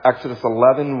Exodus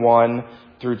 11:1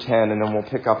 through 10, and then we'll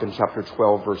pick up in chapter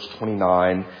 12, verse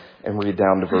 29, and read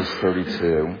down to verse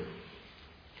 32.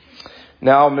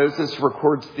 Now Moses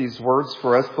records these words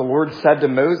for us. The Lord said to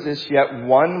Moses, "Yet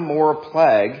one more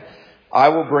plague I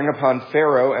will bring upon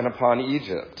Pharaoh and upon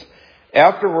Egypt.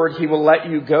 Afterward he will let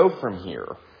you go from here.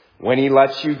 When he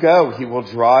lets you go, he will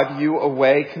drive you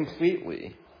away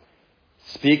completely.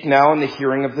 Speak now in the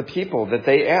hearing of the people that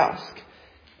they ask,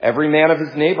 every man of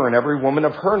his neighbor and every woman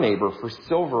of her neighbor, for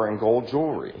silver and gold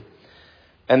jewelry."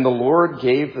 And the Lord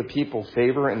gave the people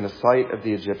favor in the sight of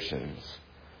the Egyptians.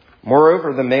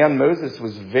 Moreover, the man Moses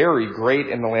was very great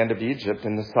in the land of Egypt,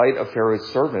 in the sight of Pharaoh's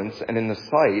servants, and in the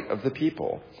sight of the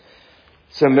people.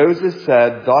 So Moses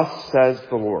said, "Thus says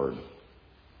the Lord,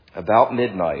 about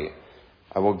midnight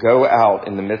I will go out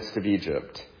in the midst of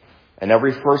Egypt, and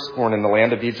every firstborn in the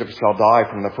land of Egypt shall die,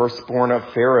 from the firstborn of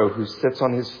Pharaoh who sits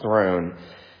on his throne,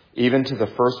 even to the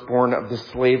firstborn of the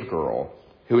slave girl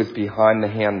who is behind the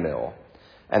handmill,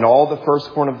 and all the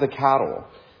firstborn of the cattle.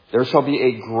 There shall be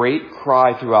a great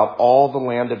cry throughout all the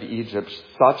land of Egypt,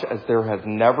 such as there has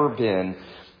never been,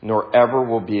 nor ever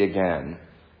will be again.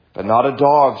 But not a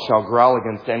dog shall growl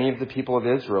against any of the people of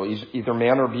Israel, either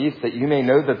man or beast, that you may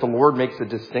know that the Lord makes a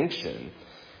distinction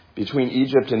between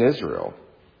Egypt and Israel.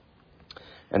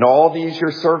 And all these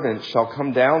your servants shall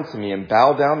come down to me and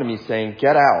bow down to me, saying,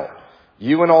 'Get out,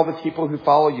 you and all the people who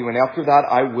follow you, and after that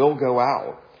I will go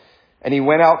out.' And he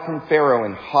went out from Pharaoh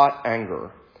in hot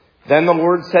anger. Then the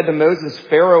Lord said to Moses,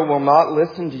 'Pharaoh will not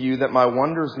listen to you, that my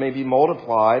wonders may be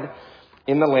multiplied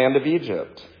in the land of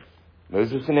Egypt.'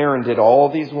 Moses and Aaron did all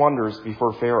these wonders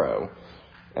before Pharaoh,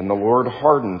 and the Lord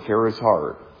hardened Pharaoh's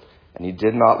heart, and he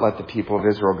did not let the people of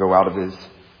Israel go out of his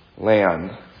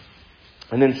land."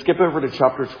 And then skip over to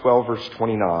chapter 12, verse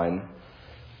 29.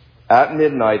 At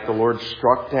midnight, the Lord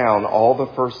struck down all the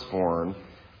firstborn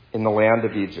in the land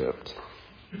of Egypt,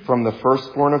 from the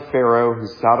firstborn of Pharaoh who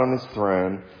sat on his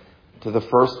throne to the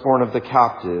firstborn of the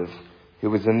captive who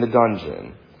was in the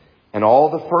dungeon, and all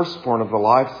the firstborn of the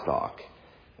livestock.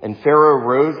 And Pharaoh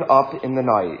rose up in the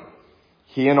night,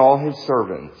 he and all his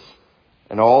servants,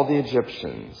 and all the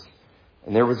Egyptians.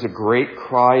 And there was a great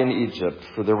cry in Egypt,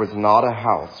 for there was not a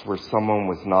house where someone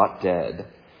was not dead.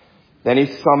 Then he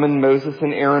summoned Moses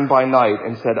and Aaron by night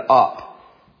and said, "Up,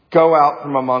 go out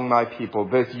from among my people,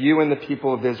 both you and the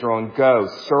people of Israel, and go,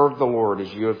 serve the Lord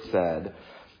as you have said.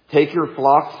 Take your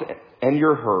flocks and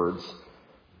your herds,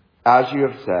 as you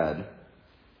have said,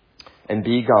 and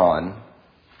be gone,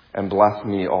 and bless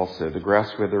me also." The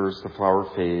grass withers, the flower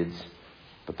fades,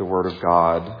 but the word of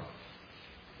God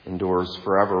endures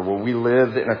forever. Well, we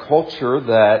live in a culture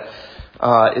that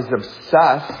is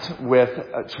obsessed with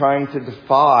trying to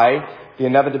defy the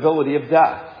inevitability of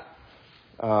death.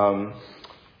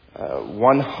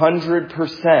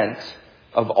 100%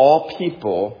 of all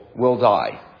people will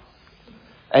die.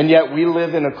 And yet we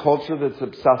live in a culture that's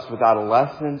obsessed with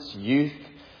adolescence, youth,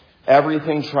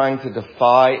 everything trying to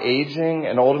defy aging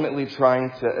and ultimately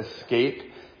trying to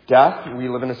escape death. We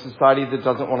live in a society that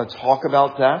doesn't want to talk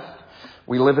about death.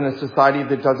 We live in a society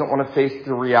that doesn't want to face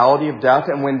the reality of death.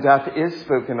 And when death is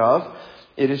spoken of,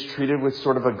 it is treated with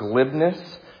sort of a glibness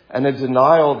and a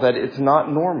denial that it's not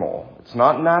normal. It's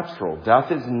not natural.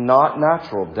 Death is not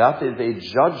natural. Death is a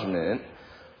judgment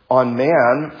on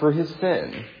man for his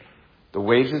sin. The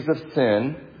wages of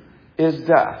sin is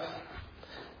death.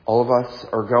 All of us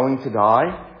are going to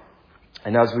die.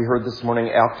 And as we heard this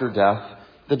morning, after death,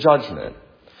 the judgment.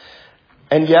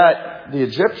 And yet, the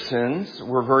Egyptians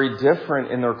were very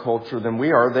different in their culture than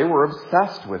we are. They were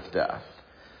obsessed with death.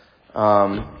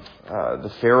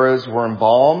 The pharaohs were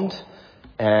embalmed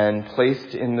and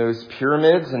placed in those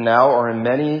pyramids, and now are in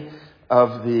many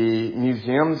of the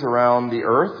museums around the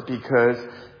earth because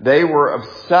they were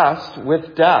obsessed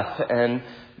with death and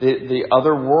the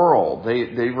other world. They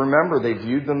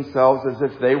viewed themselves as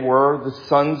if they were the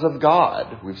sons of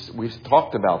God. We've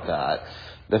talked about that.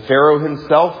 The Pharaoh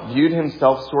himself viewed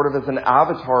himself sort of as an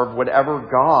avatar of whatever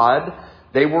god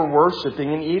they were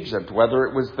worshiping in Egypt, whether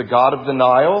it was the god of the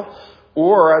Nile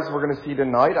or, as we're going to see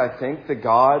tonight, I think, the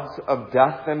gods of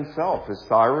death themselves,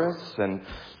 Osiris and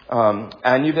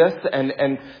Anubis,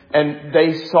 and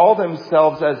they saw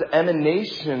themselves as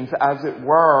emanations, as it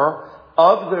were,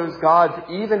 of those gods,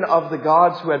 even of the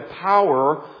gods who had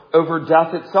power over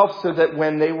death itself, so that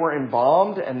when they were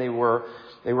embalmed and they were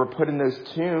put in those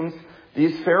tombs,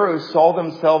 these pharaohs saw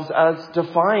themselves as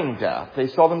defying death. They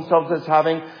saw themselves as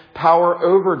having power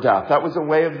over death. That was a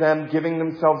way of them giving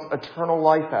themselves eternal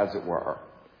life, as it were.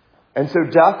 And so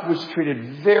death was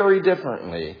treated very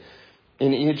differently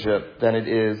in Egypt than it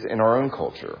is in our own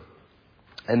culture.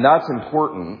 And that's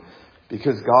important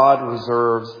because God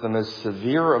reserves the most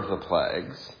severe of the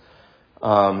plagues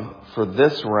for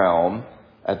this realm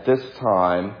at this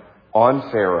time on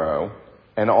Pharaoh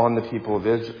and on the people of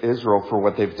Israel for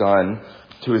what they've done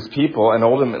to his people, and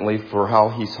ultimately for how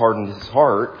he's hardened his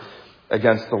heart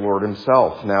against the Lord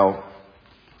himself. Now,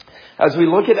 as we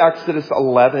look at Exodus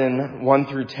 11, 1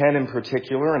 through 10 in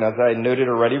particular, and as I noted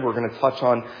already, we're going to touch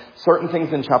on certain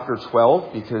things in chapter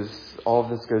 12 because all of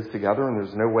this goes together and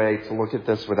there's no way to look at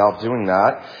this without doing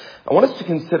that. I want us to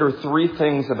consider three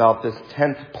things about this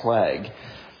 10th plague.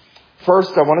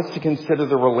 First, I want us to consider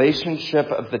the relationship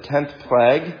of the 10th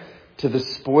plague to the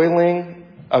spoiling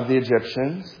of the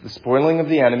Egyptians, the spoiling of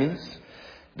the enemies.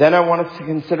 Then I want us to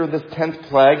consider this 10th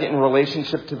plague in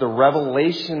relationship to the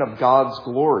revelation of God's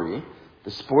glory,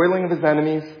 the spoiling of his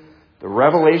enemies, the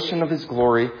revelation of his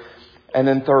glory. And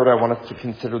then third, I want us to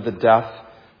consider the death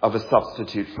of a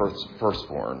substitute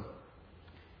firstborn.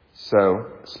 So,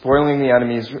 spoiling the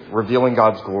enemies, revealing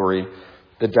God's glory,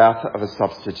 the death of a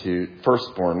substitute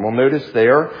firstborn. We'll notice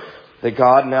there that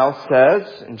God now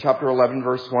says in chapter 11,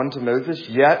 verse 1 to Moses,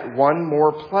 "Yet one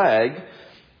more plague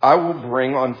I will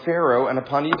bring on Pharaoh and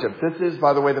upon Egypt." This is,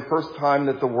 by the way, the first time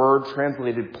that the word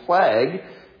translated plague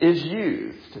is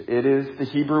used. It is the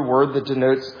Hebrew word that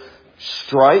denotes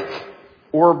strike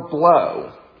or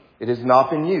blow. It has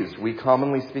not been used. We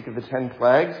commonly speak of the 10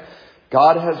 plagues.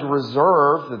 God has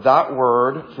reserved that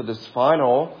word for this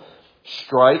final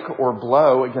strike or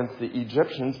blow against the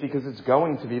Egyptians because it's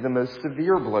going to be the most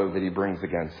severe blow that he brings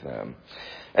against them.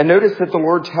 And notice that the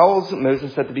Lord tells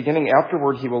Moses at the beginning,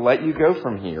 afterward, he will let you go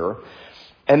from here.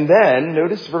 And then,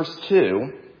 notice verse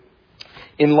 2,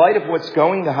 in light of what's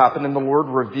going to happen and the Lord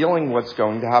revealing what's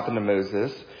going to happen to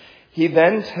Moses, he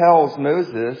then tells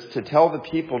Moses to tell the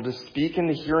people to speak in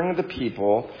the hearing of the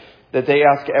people that they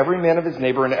ask every man of his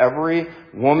neighbor and every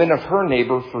woman of her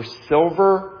neighbor for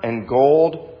silver and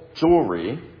gold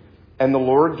jewelry. And the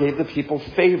Lord gave the people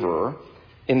favor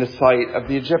in the sight of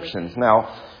the Egyptians. Now,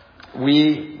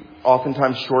 we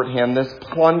oftentimes shorthand this,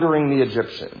 plundering the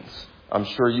Egyptians. I'm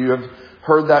sure you have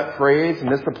heard that phrase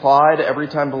misapplied every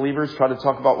time believers try to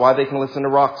talk about why they can listen to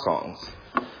rock songs.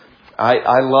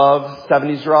 I love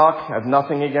 70s rock. I have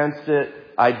nothing against it.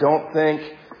 I don't think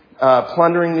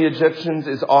plundering the Egyptians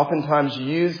is oftentimes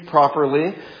used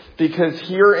properly because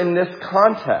here in this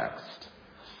context,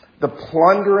 the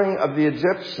plundering of the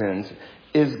Egyptians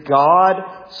is God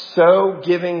so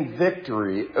giving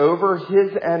victory over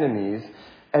his enemies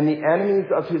and the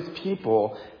enemies of his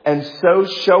people, and so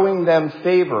showing them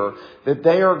favor that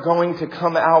they are going to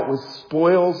come out with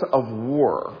spoils of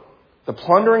war. The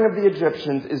plundering of the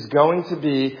Egyptians is going to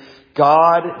be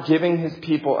God giving his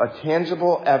people a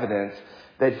tangible evidence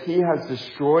that he has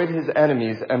destroyed his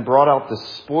enemies and brought out the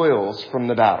spoils from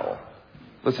the battle.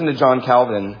 Listen to John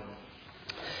Calvin.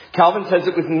 Calvin says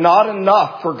it was not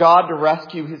enough for God to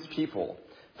rescue his people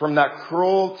from that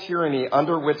cruel tyranny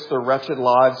under which their wretched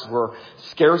lives were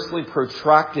scarcely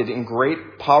protracted in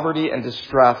great poverty and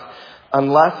distress,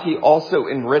 unless he also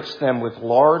enriched them with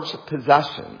large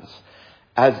possessions,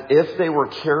 as if they were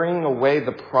carrying away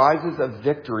the prizes of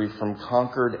victory from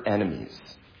conquered enemies.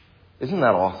 Isn't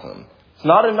that awesome? It's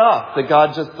not enough that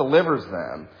God just delivers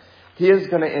them. He is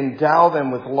going to endow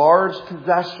them with large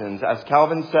possessions, as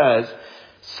Calvin says,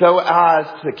 so as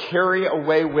to carry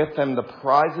away with them the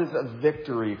prizes of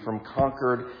victory from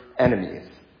conquered enemies.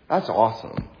 That's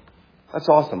awesome. That's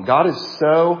awesome. God is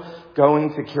so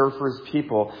going to care for his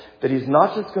people that he's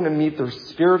not just going to meet their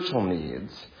spiritual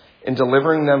needs in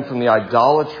delivering them from the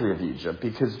idolatry of Egypt,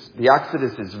 because the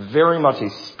Exodus is very much a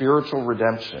spiritual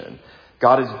redemption.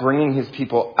 God is bringing his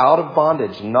people out of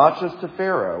bondage, not just to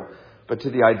Pharaoh, but to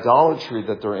the idolatry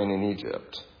that they're in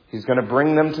Egypt. He's going to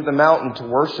bring them to the mountain to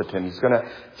worship him. He's going to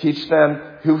teach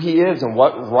them who he is and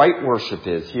what right worship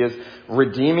is. He is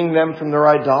redeeming them from their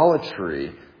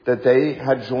idolatry that they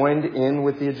had joined in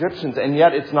with the Egyptians. And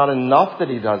yet it's not enough that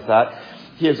he does that.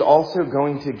 He is also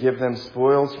going to give them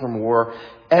spoils from war,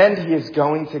 and he is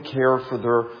going to care for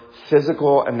their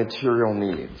physical and material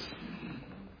needs.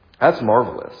 That's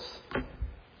marvelous.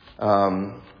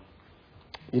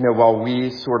 While we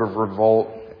sort of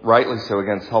revolt, rightly so,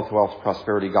 against health, wealth,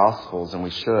 prosperity gospels, and we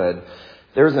should,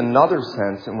 there's another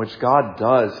sense in which God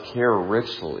does care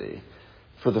richly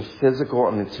for the physical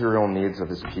and material needs of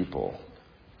his people.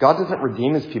 God doesn't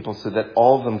redeem his people so that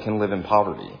all of them can live in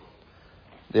poverty.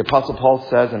 The Apostle Paul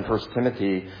says in 1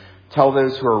 Timothy, tell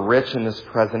those who are rich in this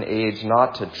present age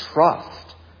not to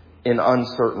trust in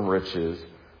uncertain riches,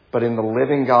 but in the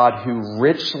living God who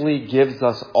richly gives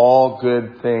us all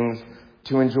good things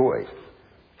to enjoy.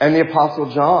 And the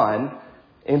Apostle John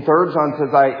In 3 John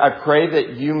says, I pray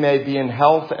that you may be in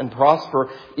health and prosper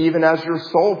even as your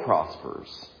soul prospers.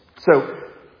 So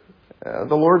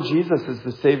the Lord Jesus is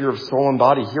the Savior of soul and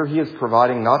body. Here he is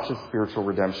providing not just spiritual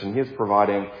redemption. He is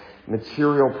providing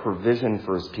material provision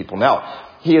for his people. Now,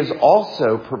 he is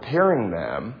also preparing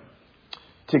them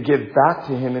to give back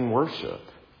to him in worship.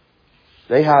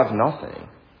 They have nothing.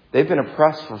 They've been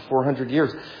oppressed for 400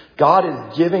 years. God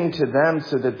is giving to them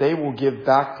so that they will give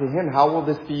back to him. How will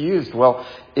this be used? Well,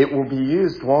 it will be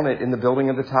used, won't it, in the building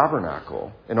of the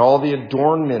tabernacle, and all the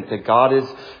adornment that God is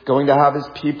going to have his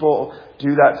people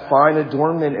do, that fine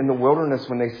adornment in the wilderness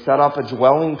when they set up a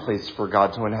dwelling place for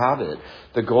God to inhabit.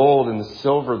 The gold and the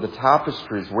silver, the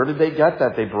tapestries. Where did they get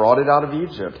that? They brought it out of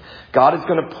Egypt. God is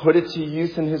going to put it to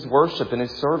use in his worship and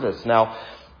his service. Now,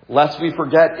 lest we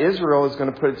forget, Israel is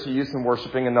going to put it to use in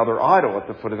worshiping another idol at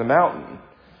the foot of the mountain.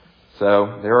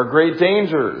 So there are great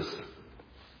dangers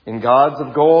in gods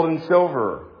of gold and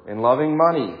silver, in loving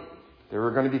money. There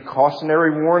are going to be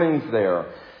cautionary warnings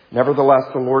there. Nevertheless,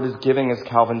 the Lord is giving, as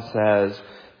Calvin says,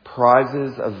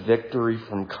 prizes of victory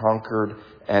from conquered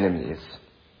enemies.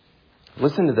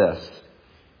 Listen to this.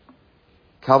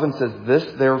 Calvin says, this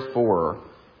therefore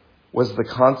was the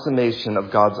consummation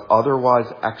of God's otherwise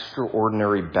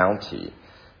extraordinary bounty,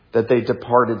 that they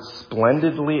departed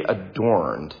splendidly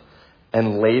adorned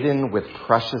and laden with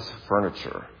precious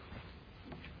furniture.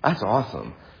 That's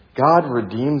awesome. God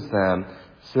redeems them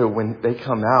so when they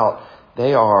come out,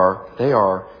 they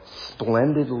are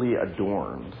splendidly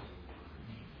adorned.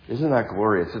 Isn't that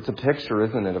glorious? It's a picture,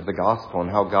 isn't it, of the gospel and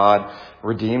how God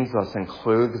redeems us and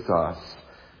clothes us.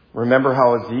 Remember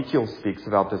how Ezekiel speaks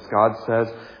about this. God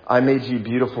says, I made you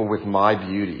beautiful with my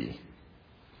beauty.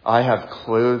 I have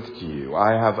clothed you.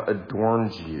 I have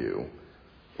adorned you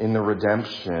in the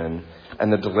redemption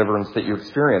and the deliverance that you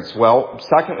experience. Well,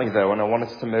 secondly, though, and I want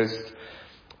us to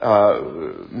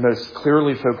most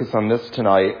clearly focus on this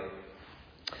tonight,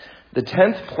 the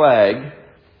 10th plague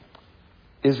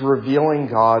is revealing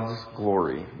God's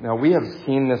glory. Now, we have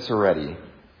seen this already.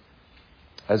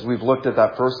 As we've looked at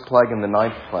that first plague and the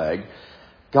 9th plague,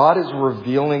 God is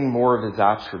revealing more of his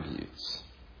attributes.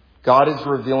 God is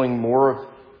revealing more of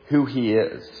who he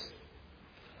is.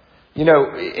 You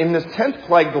know, in this 10th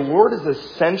plague, the Lord is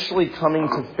essentially coming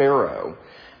to Pharaoh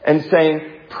and saying,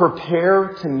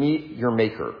 prepare to meet your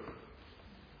maker.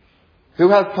 Who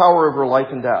has power over life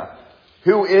and death?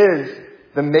 Who is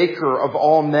the maker of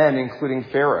all men, including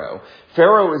Pharaoh?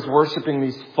 Pharaoh is worshiping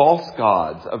these false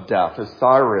gods of death,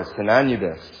 Osiris and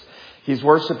Anubis. He's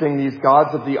worshiping these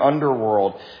gods of the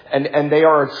underworld, and they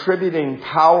are attributing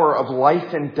power of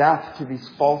life and death to these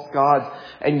false gods.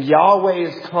 And Yahweh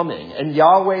is coming, and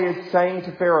Yahweh is saying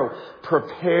to Pharaoh,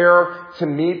 prepare to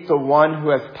meet the one who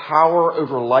has power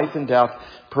over life and death.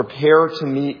 Prepare to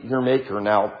meet your maker.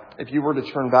 Now, if you were to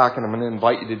turn back, and I'm going to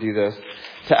invite you to do this,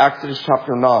 to Exodus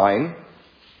chapter 9,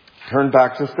 turn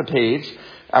back just a page.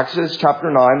 Exodus chapter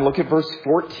 9, look at verse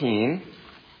 14.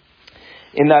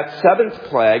 In that 7th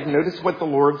plague, notice what the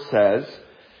Lord says.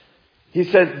 He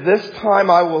says, this time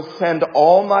I will send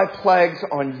all my plagues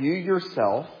on you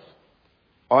yourself,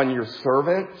 on your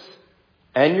servants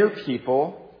and your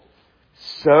people,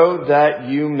 so that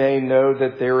you may know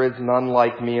that there is none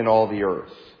like me in all the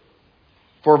earth.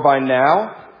 For by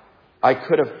now I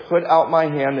could have put out my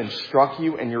hand and struck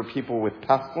you and your people with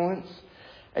pestilence,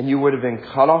 and you would have been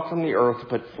cut off from the earth.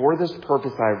 But for this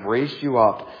purpose I have raised you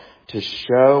up, to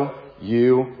show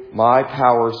you my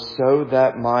power, so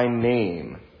that my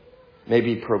name may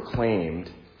be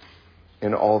proclaimed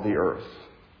in all the earth.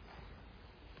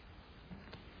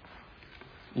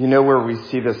 You know where we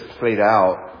see this played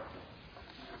out?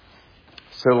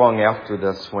 So long after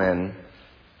this, when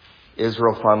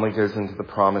Israel finally goes into the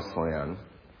promised land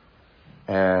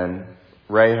and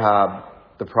Rahab,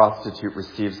 the prostitute,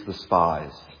 receives the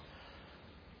spies.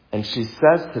 And she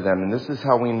says to them, and this is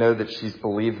how we know that she's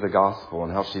believed the gospel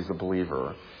and how she's a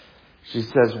believer. She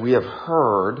says, we have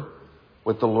heard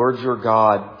what the Lord your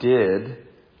God did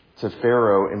to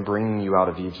Pharaoh in bringing you out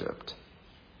of Egypt.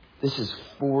 This is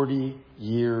 40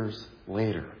 years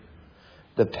later.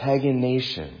 The pagan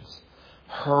nations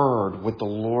heard what the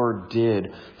Lord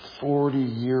did 40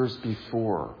 years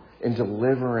before in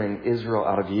delivering Israel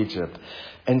out of Egypt.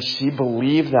 And she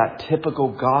believed that typical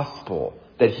gospel,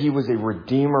 that he was a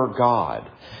redeemer God.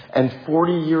 And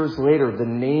 40 years later, the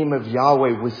name of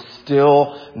Yahweh was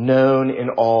still known in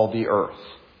all the earth.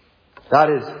 That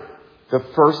is the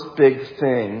first big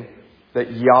thing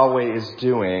that Yahweh is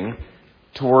doing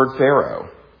toward Pharaoh.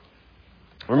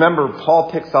 Remember, Paul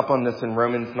picks up on this in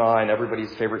Romans 9,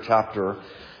 everybody's favorite chapter.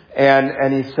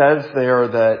 And he says there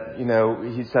that,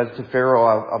 he says to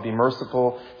Pharaoh, I'll be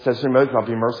merciful. Says to Moses, I'll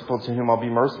be merciful to whom I'll be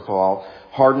merciful. I'll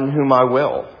harden whom I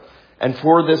will. And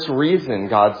for this reason,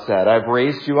 God said, I've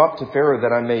raised you up to Pharaoh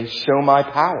that I may show my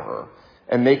power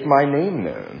and make my name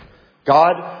known.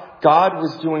 God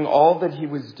was doing all that he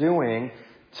was doing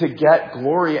to get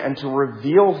glory and to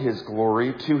reveal his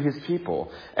glory to his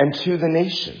people and to the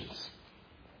nations.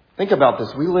 Think about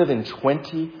this. We live in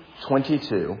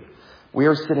 2022. We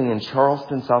are sitting in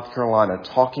Charleston, South Carolina,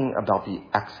 talking about the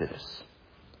Exodus.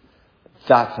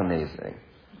 That's amazing.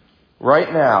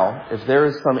 Right now, if there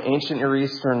is some ancient Near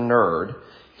Eastern nerd,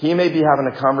 he may be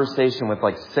having a conversation with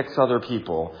like 6 other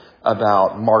people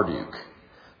about Marduk.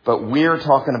 But we're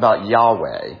talking about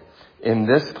Yahweh in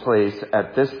this place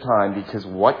at this time, because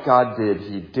what God did,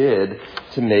 he did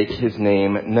to make his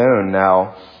name known.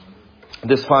 Now,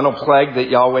 this final plague that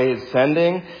Yahweh is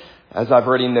sending, as I've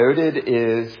already noted,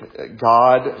 is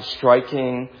God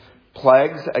striking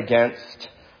plagues against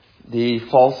the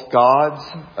false gods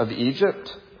of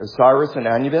Egypt, Osiris and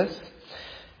Anubis.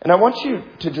 And I want you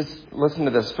to just listen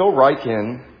to this. Phil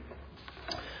Ryken,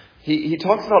 he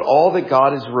talks about all that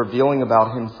God is revealing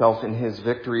about himself in his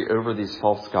victory over these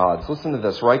false gods. Listen to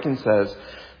this. Ryken says,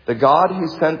 the God who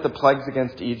sent the plagues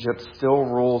against Egypt still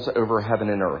rules over heaven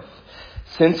and earth.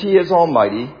 Since he is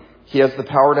almighty, he has the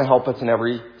power to help us in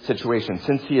every situation.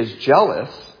 Since he is jealous,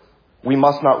 we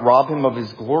must not rob him of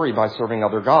his glory by serving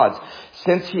other gods.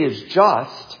 Since he is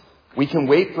just, we can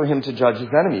wait for him to judge his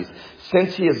enemies.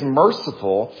 Since he is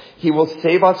merciful, he will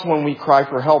save us when we cry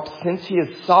for help. Since he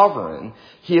is sovereign,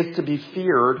 he is to be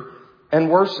feared and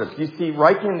worshipped. You see,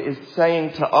 Ryken is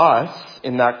saying to us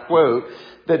in that quote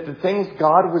that the things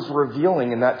God was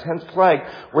revealing in that 10th plague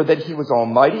were that he was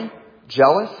almighty,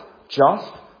 jealous,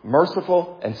 just,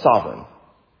 merciful, and sovereign.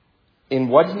 In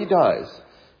what he does,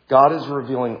 God is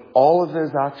revealing all of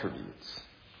those attributes.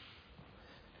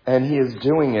 And he is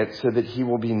doing it so that he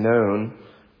will be known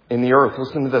in the earth.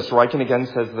 Listen to this. Ryken again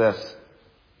says this.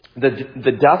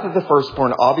 The death of the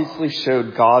firstborn obviously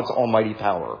showed God's almighty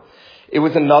power. It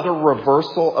was another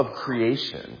reversal of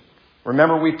creation.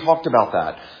 Remember, we talked about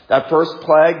that. That first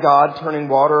plague, God turning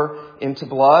water into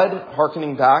blood,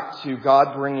 hearkening back to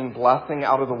God bringing blessing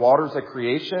out of the waters at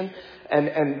creation,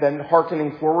 and then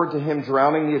hearkening forward to him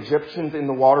drowning the Egyptians in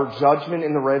the water, judgment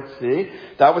in the Red Sea.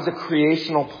 That was a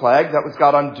creational plague. That was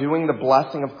God undoing the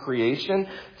blessing of creation,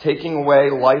 taking away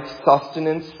life's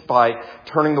sustenance by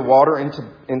turning the water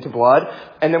into blood.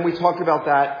 And then we talked about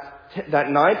that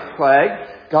 9th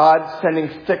plague, God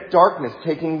sending thick darkness,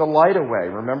 taking the light away.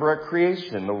 Remember at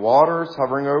creation, the waters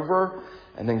hovering over,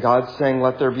 and then God saying,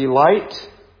 let there be light,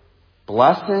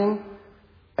 blessing.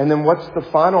 And then what's the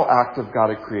final act of God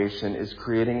at creation is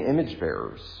creating image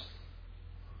bearers,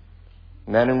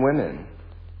 men and women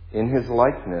in his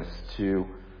likeness to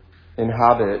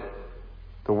inhabit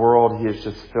the world he has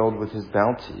just filled with his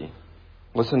bounty.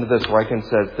 Listen to this. Ryken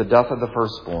says, the death of the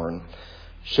firstborn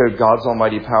showed God's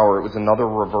almighty power. It was another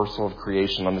reversal of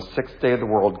creation. On the 6th day of the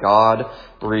world, God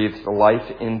breathed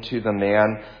life into the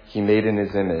man he made in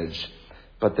his image.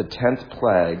 But the 10th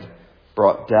plague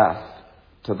brought death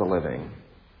to the living.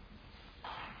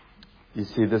 You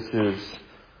see, this is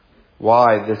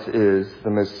why this is the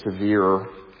most severe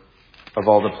of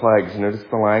all the plagues. Notice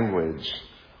the language.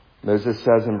 Moses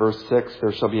says in verse 6,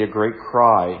 there shall be a great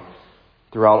cry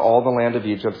throughout all the land of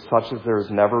Egypt, such as there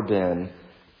has never been,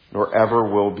 nor ever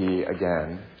will be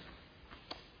again.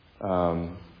 I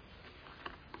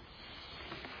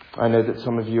know that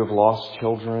some of you have lost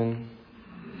children.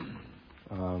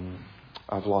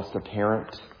 I've lost a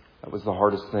parent. That was the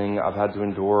hardest thing I've had to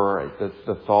endure.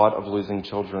 The thought of losing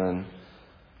children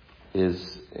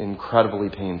is incredibly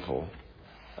painful.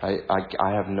 I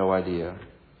have no idea.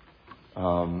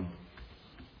 And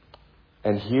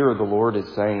here the Lord is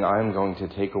saying, I am going to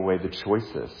take away the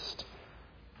choicest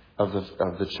of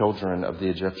the children of the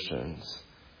Egyptians,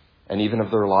 and even of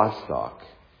their livestock,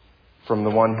 from the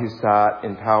one who sat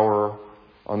in power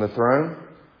on the throne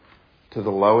to the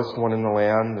lowest one in the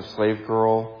land, the slave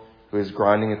girl who is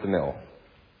grinding at the mill.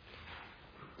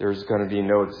 There's going to be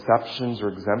no exceptions or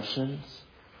exemptions.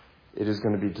 It is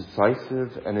going to be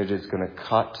decisive, and it is going to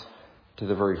cut to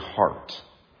the very heart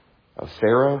of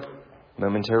Pharaoh,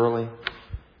 momentarily,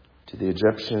 to the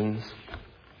Egyptians.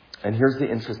 And here's the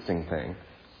interesting thing.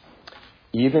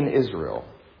 Even Israel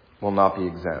will not be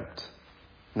exempt.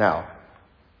 Now,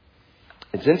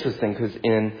 it's interesting because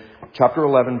in chapter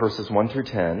 11, verses 1 through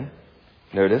 10,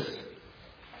 notice,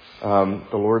 the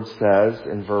Lord says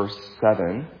in verse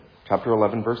 7, chapter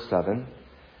 11, verse 7,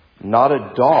 not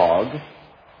a dog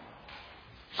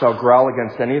shall growl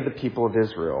against any of the people of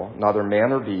Israel, neither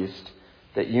man or beast,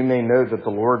 that you may know that the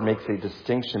Lord makes a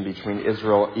distinction between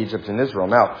Israel, Egypt, and Israel.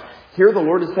 Now, here the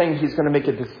Lord is saying he's going to make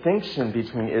a distinction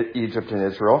between Egypt and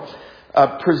Israel.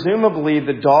 Presumably,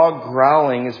 the dog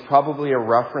growling is probably a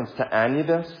reference to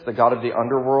Anubis, the god of the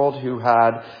underworld, who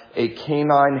had a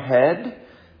canine head.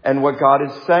 And what God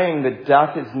is saying, that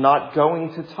death is not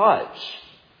going to touch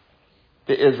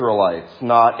the Israelites,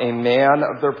 not a man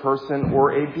of their person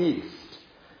or a beast.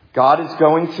 God is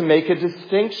going to make a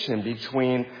distinction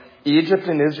between Egypt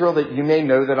and Israel, that you may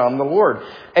know that I'm the Lord.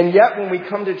 And yet when we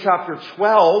come to chapter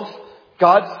 12,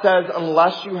 God says,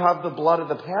 unless you have the blood of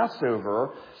the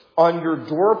Passover on your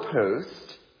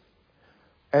doorpost,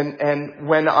 and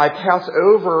when I pass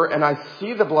over and I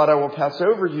see the blood, I will pass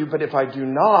over you. But if I do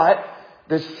not,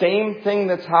 the same thing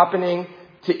that's happening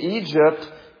to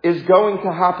Egypt is going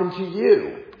to happen to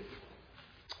you.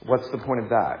 What's the point of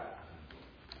that?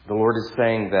 The Lord is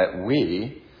saying that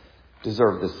we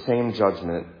deserve the same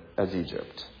judgment as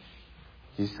Egypt.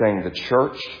 He's saying the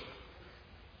church,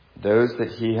 those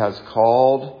that he has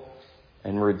called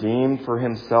and redeemed for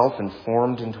himself and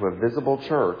formed into a visible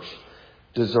church,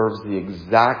 deserves the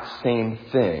exact same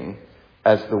thing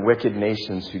as the wicked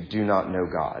nations who do not know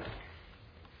God.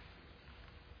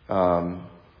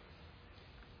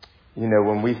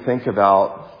 When we think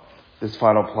about this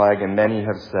final plague, and many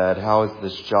have said, how is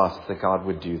this just that God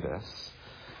would do this?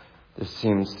 This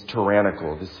seems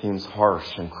tyrannical. This seems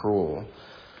harsh and cruel.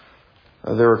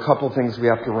 There are a couple things we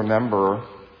have to remember.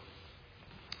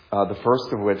 The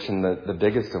first of which, and the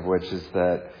biggest of which, is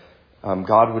that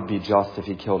God would be just if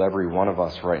he killed every one of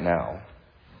us right now.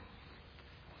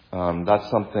 That's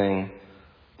something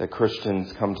that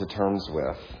Christians come to terms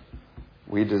with.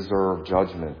 We deserve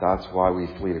judgment. That's why we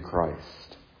flee to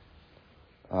Christ.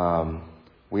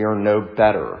 We are no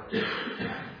better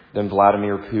than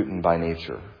Vladimir Putin by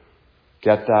nature.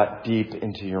 Get that deep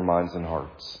into your minds and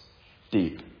hearts.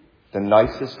 Deep. The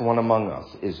nicest one among us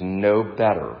is no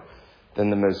better than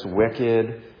the most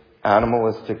wicked,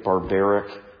 animalistic,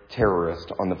 barbaric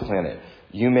terrorist on the planet.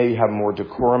 You may have more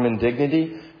decorum and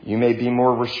dignity. You may be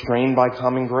more restrained by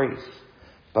common grace.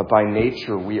 But by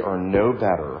nature, we are no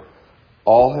better.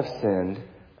 All have sinned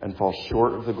and fall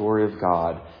short of the glory of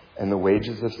God, and the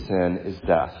wages of sin is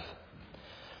death.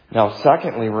 Now,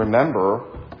 secondly, remember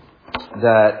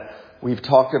that we've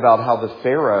talked about how the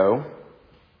Pharaoh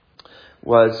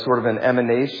was sort of an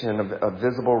emanation of a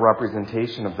visible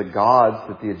representation of the gods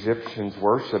that the Egyptians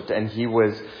worshipped, and he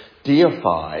was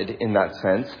deified in that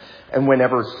sense. And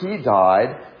whenever he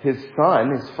died, his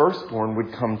son, his firstborn,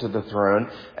 would come to the throne,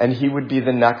 and he would be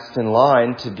the next in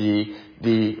line to be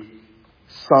the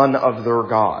son of their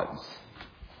gods.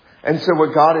 And so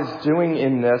what God is doing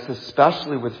in this,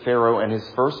 especially with Pharaoh and his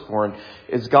firstborn,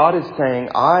 is God is saying,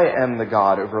 I am the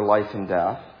God over life and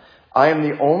death. I am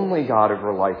the only God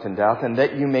over life and death. And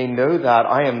that you may know that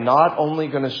I am not only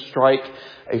going to strike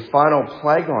a final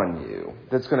plague on you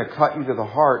that's going to cut you to the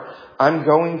heart. I'm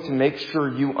going to make sure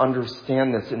you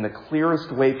understand this in the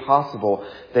clearest way possible,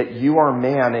 that you are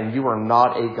man and you are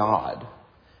not a God.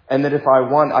 And that if I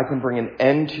want, I can bring an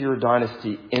end to your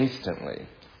dynasty instantly.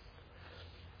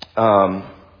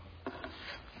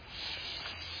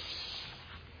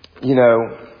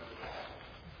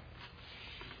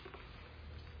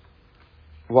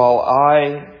 While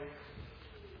I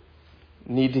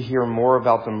need to hear more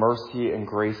about the mercy and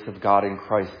grace of God in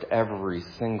Christ every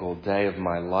single day of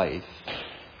my life,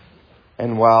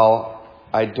 and while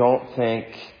I don't think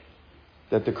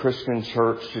that the Christian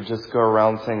church should just go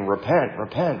around saying, repent,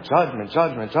 repent, judgment,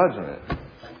 judgment, judgment,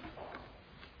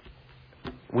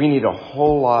 we need a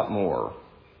whole lot more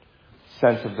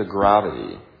sense of the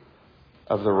gravity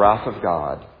of the wrath of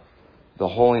God, the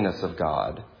holiness of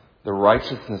God, the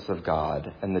righteousness of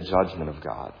God, and the judgment of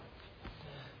God.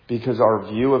 Because our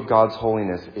view of God's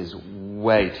holiness is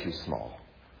way too small.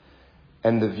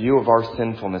 And the view of our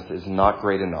sinfulness is not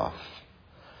great enough.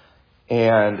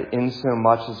 And in so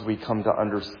much as we come to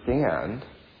understand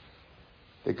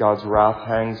that God's wrath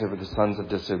hangs over the sons of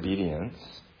disobedience,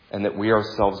 and that we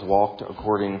ourselves walked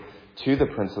according to the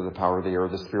prince of the power of the air,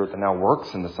 the spirit that now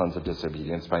works in the sons of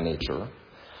disobedience by nature,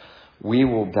 we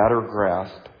will better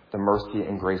grasp the mercy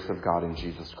and grace of God in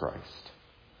Jesus Christ.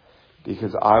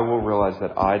 Because I will realize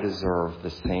that I deserve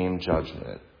the same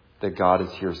judgment that God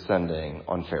is here sending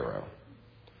on Pharaoh.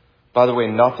 By the way,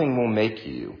 nothing will make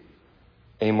you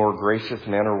a more gracious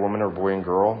man or woman or boy and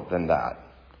girl than that.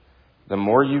 The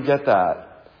more you get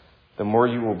that, the more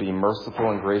you will be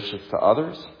merciful and gracious to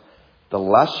others. The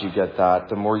less you get that,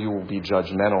 the more you will be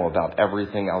judgmental about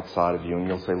everything outside of you. And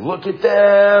you'll say, look at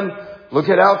them. Look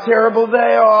at how terrible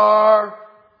they are.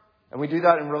 And we do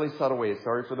that in really subtle ways.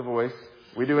 Sorry for the voice.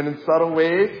 We do it in subtle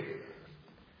ways.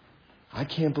 I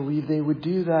can't believe they would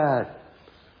do that.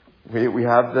 We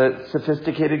have the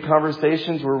sophisticated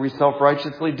conversations where we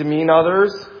self-righteously demean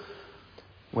others.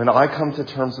 When I come to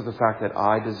terms with the fact that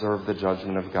I deserve the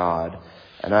judgment of God,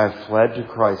 and I have fled to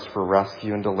Christ for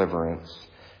rescue and deliverance,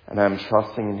 and I am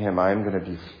trusting in Him, I am going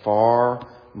to be far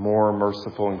more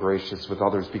merciful and gracious with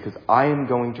others, because I am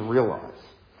going to realize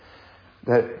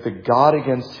that the God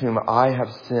against whom I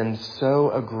have sinned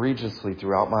so egregiously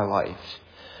throughout my life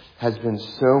has been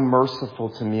so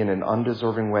merciful to me in an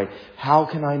undeserving way. How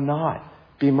can I not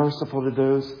be merciful to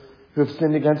those who have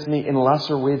sinned against me in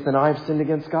lesser ways than I have sinned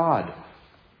against God?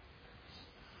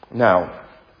 Now,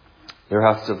 there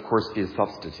has to, of course, be a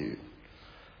substitute.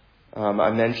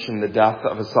 I mentioned the death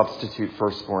of a substitute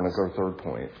firstborn as our third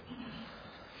point.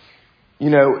 You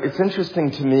know, it's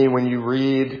interesting to me when you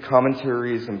read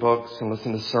commentaries and books and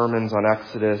listen to sermons on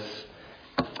Exodus,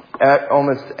 at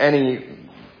almost any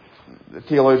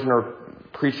theologian or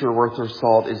preacher worth their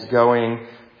salt is going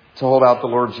to hold out the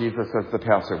Lord Jesus as the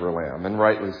Passover lamb, and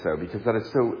rightly so, because that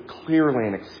is so clearly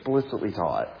and explicitly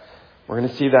taught. We're going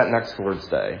to see that next Lord's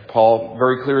Day. Paul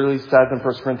very clearly says in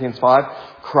 1 Corinthians 5,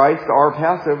 Christ, our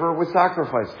Passover, was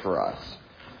sacrificed for us.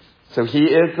 So He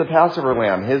is the Passover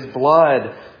lamb. His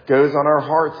blood goes on our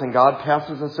hearts, and God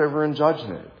passes us over in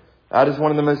judgment. That is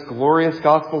one of the most glorious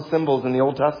gospel symbols in the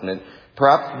Old Testament,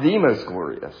 perhaps the most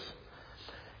glorious.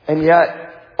 And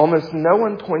yet, almost no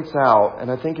one points out,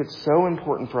 and I think it's so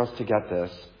important for us to get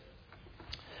this,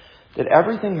 that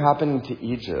everything happening to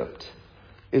Egypt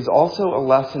is also a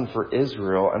lesson for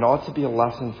Israel and ought to be a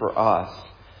lesson for us,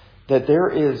 that there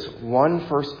is one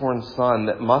firstborn son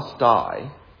that must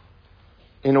die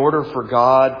in order for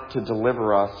God to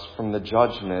deliver us from the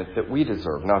judgment that we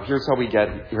deserve. Now, here's how we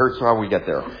get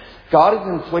there. God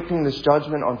is inflicting this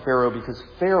judgment on Pharaoh because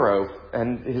Pharaoh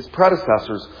and his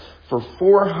predecessors for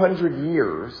 400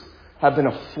 years have been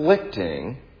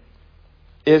afflicting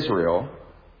Israel,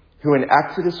 who in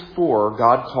Exodus 4,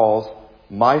 God calls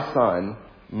my son,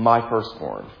 my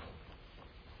firstborn.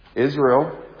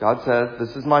 Israel, God says,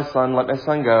 this is my son, let my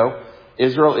son go.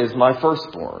 Israel is my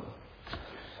firstborn.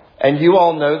 And you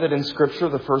all know that in Scripture,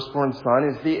 the firstborn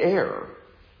son is the heir.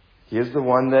 He is the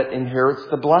one that inherits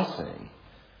the blessing.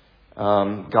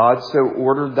 God so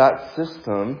ordered that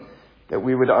system that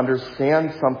we would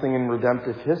understand something in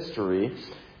redemptive history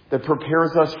that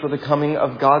prepares us for the coming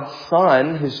of God's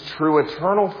Son, His true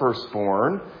eternal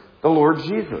firstborn, the Lord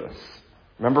Jesus.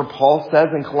 Remember, Paul says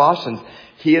in Colossians,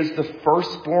 He is the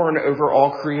firstborn over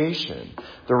all creation.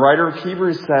 The writer of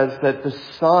Hebrews says that the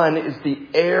Son is the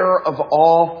heir of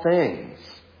all things.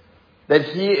 That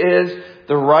He is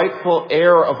the rightful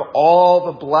heir of all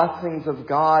the blessings of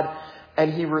God.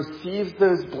 And He receives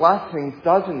those blessings,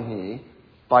 doesn't He,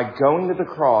 by going to the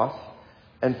cross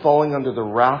and falling under the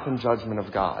wrath and judgment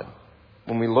of God.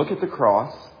 When we look at the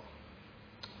cross,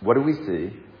 what do we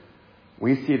see?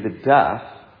 We see the death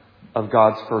of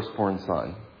God's firstborn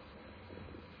son.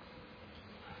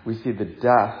 We see the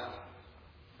death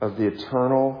of the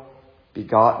eternal,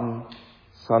 begotten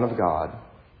Son of God.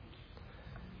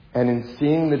 And in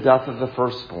seeing the death of the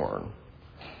firstborn,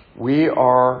 we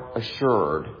are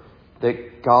assured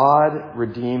that God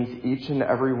redeems each and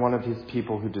every one of His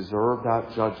people who deserve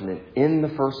that judgment in the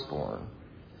firstborn.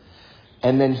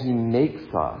 And then He makes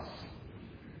us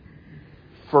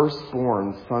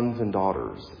firstborn sons and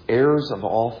daughters, heirs of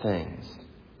all things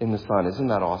in the Son. Isn't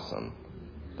that awesome?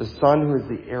 The Son who is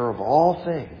the heir of all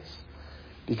things,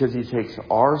 because He takes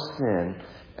our sin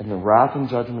and the wrath and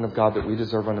judgment of God that we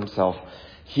deserve on Himself.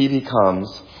 He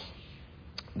becomes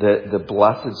the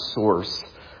blessed source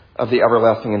of the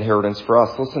everlasting inheritance for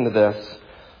us. Listen to this.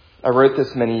 I wrote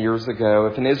this many years ago.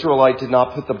 If an Israelite did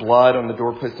not put the blood on the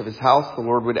doorpost of his house, the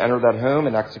Lord would enter that home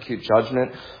and execute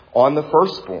judgment on the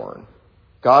firstborn.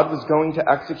 God was going to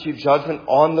execute judgment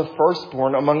on the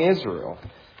firstborn among Israel,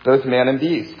 both man and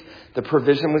beast. The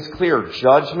provision was clear.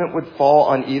 Judgment would fall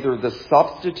on either the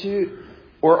substitute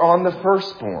or on the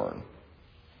firstborn.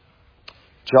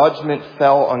 Judgment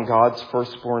fell on God's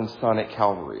firstborn son at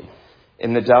Calvary.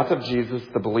 In the death of Jesus,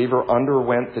 the believer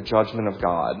underwent the judgment of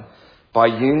God. By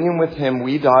union with Him,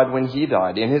 we died when He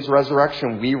died. In His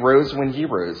resurrection, we rose when He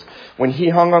rose. When He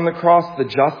hung on the cross, the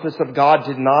justice of God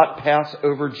did not pass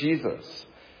over Jesus.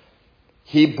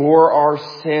 He bore our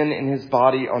sin in His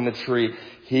body on the tree.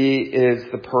 He is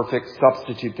the perfect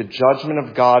substitute. The judgment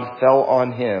of God fell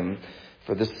on Him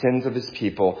for the sins of His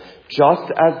people,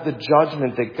 just as the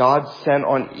judgment that God sent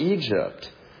on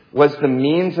Egypt was the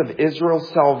means of Israel's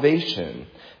salvation.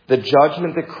 The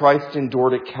judgment that Christ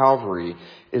endured at Calvary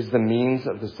is the means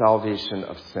of the salvation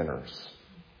of sinners.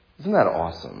 Isn't that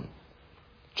awesome?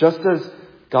 Just as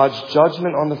God's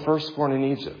judgment on the firstborn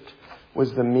in Egypt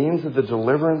was the means of the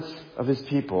deliverance of his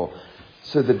people.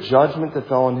 So the judgment that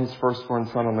fell on his firstborn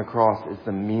son on the cross is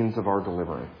the means of our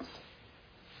deliverance.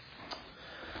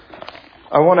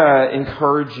 I want to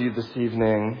encourage you this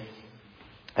evening,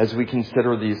 as we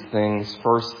consider these things,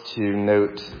 first to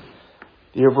note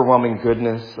the overwhelming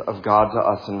goodness of God to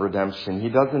us in redemption. He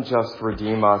doesn't just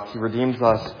redeem us, he redeems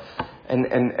us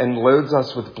and loads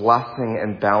us with blessing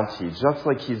and bounty, just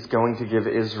like he's going to give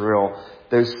Israel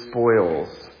those spoils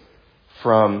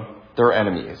from their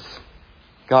enemies.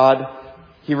 God,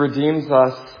 he redeems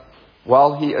us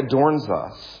while he adorns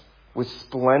us with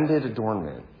splendid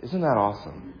adornment. Isn't that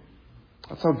awesome?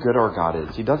 That's how good our God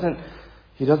is. He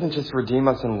doesn't just redeem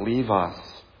us and leave us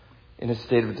in a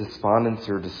state of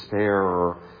despondency or despair,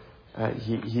 or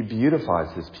he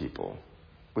beautifies his people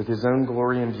with his own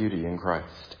glory and beauty in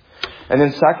Christ. And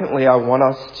then secondly, I want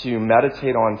us to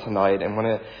meditate on tonight, and want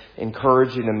to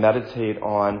encourage you to meditate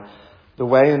on the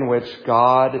way in which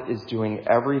God is doing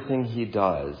everything he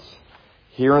does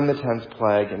here in the 10th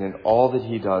plague and in all that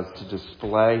he does to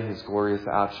display his glorious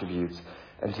attributes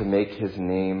and to make his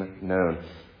name known.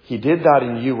 He did that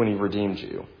in you when he redeemed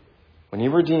you. When he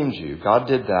redeemed you, God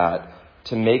did that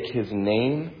to make his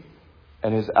name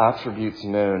and his attributes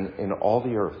known in all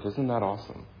the earth. Isn't that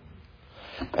awesome?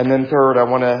 And then third, I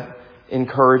want to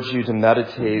encourage you to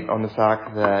meditate on the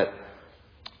fact that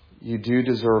you do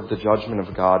deserve the judgment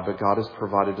of God, but God has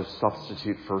provided a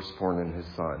substitute firstborn in his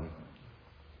son.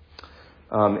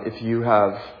 If you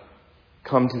have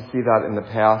come to see that in the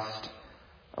past,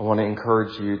 I want to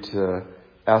encourage you to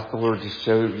ask the Lord to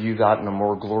show you that in a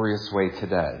more glorious way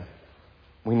today.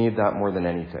 We need that more than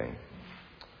anything.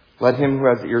 Let him who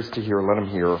has ears to hear, let him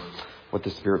hear what the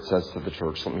Spirit says to the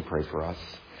church. Let me pray for us.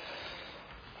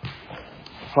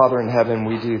 Father in heaven,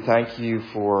 we do thank you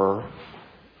for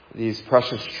these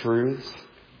precious truths.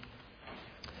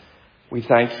 We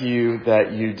thank you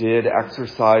that you did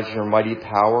exercise your mighty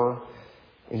power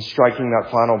in striking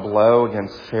that final blow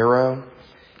against Pharaoh,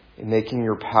 in making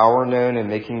your power known, and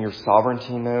making your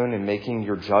sovereignty known, and making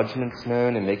your judgments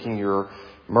known, and making your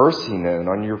mercy known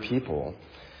on your people.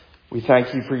 We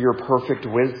thank you for your perfect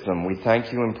wisdom. We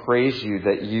thank you and praise you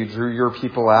that you drew your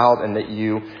people out, and that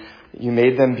you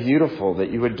made them beautiful,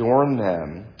 that you adorn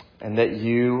them, and that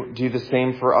you do the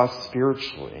same for us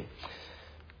spiritually.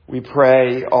 We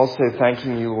pray also,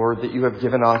 thanking you, Lord, that you have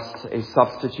given us a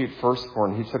substitute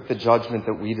firstborn who took the judgment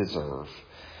that we deserve.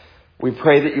 We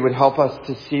pray that you would help us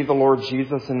to see the Lord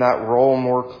Jesus in that role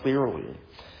more clearly.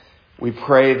 We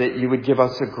pray that you would give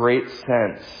us a great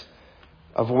sense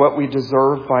of what we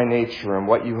deserve by nature and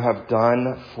what you have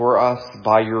done for us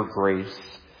by your grace.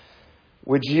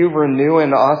 Would you renew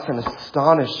in us an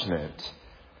astonishment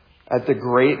at the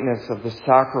greatness of the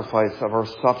sacrifice of our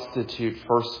substitute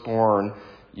firstborn,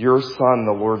 your Son,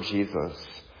 the Lord Jesus?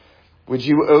 Would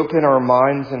you open our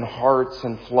minds and hearts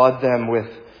and flood them with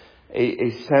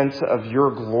a sense of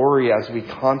your glory as we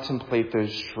contemplate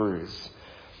those truths?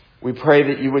 We pray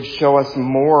that you would show us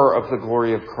more of the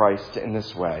glory of Christ in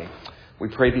this way. We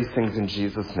pray these things in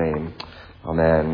Jesus' name. Amen.